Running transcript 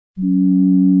Hey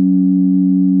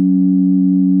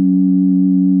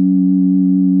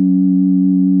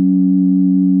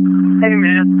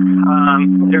man,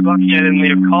 you're lucky I didn't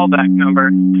leave a callback number.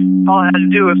 All I had to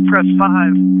do was press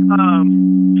 5.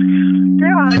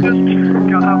 Yeah, I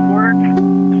just got off work.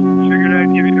 Figured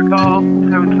I'd give you a call.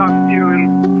 Haven't talked to you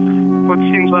in what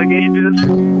seems like ages.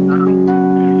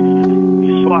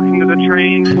 Just walking to the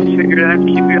train. Figured I'd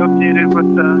keep you updated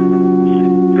with the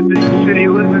big city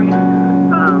living.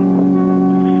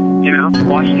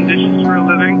 Washing dishes for a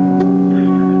living.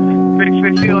 Makes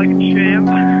me feel like a champ.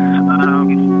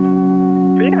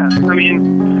 But yeah,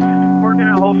 working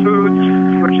at Whole Foods,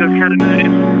 which is kind of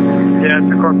nice. Yeah,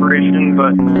 it's a corporation,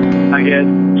 but I get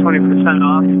 20%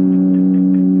 off.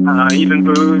 Even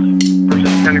booze, which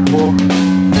is kind of cool.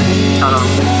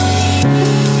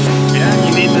 Yeah,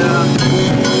 you need to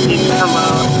come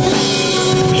out,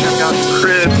 check out the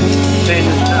crib, stay in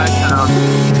this side town,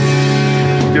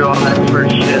 do all that sort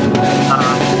of shit.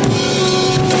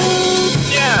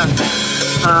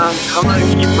 I'm gonna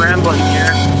keep rambling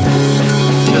here.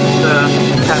 Just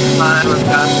pass time. I've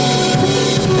got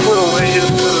little ways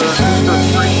to the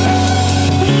street.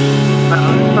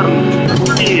 Some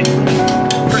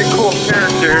pretty cool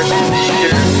characters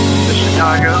here in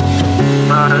Chicago.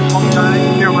 This one guy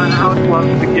near my house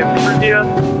loves to give trivia.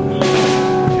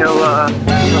 He'll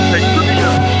say trivia.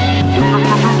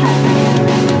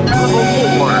 Level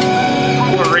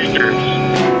 4 Rangers.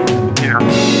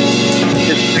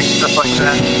 Interesting stuff like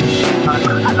that.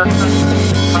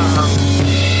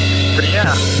 But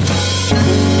yeah,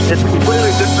 it's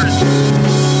completely different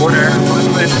where my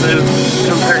place is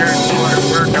compared to where I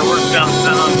work. I work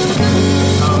downtown.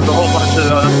 There's a whole bunch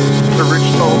of the rich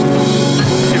folk,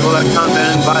 people that come in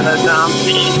and buy that down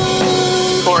tea,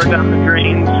 pour it down the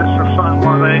drains just for fun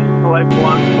while they light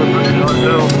blunts with $100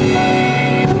 bills.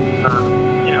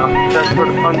 That sort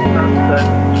of fun stuff that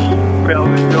we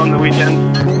always do on the weekends.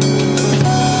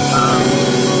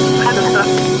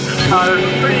 There's a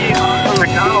pretty awesome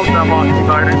McDonald's I'm walking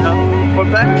by right now.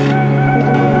 What's that?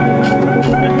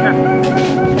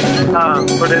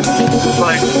 But it's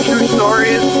like 2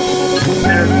 stories,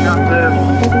 and it's got this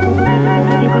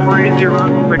crazy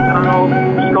Ronald McDonald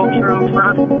sculpture up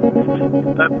front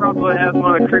that probably has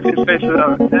one of the creepiest faces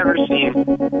I've ever seen.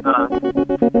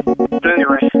 But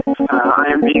anyway, I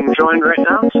am being joined right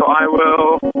now, so I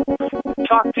will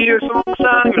talk to you some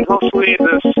time, and hopefully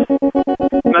this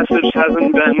message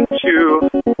hasn't been too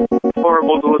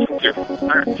horrible to listen to.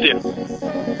 Alright, see ya.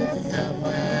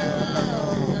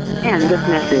 End of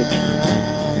message.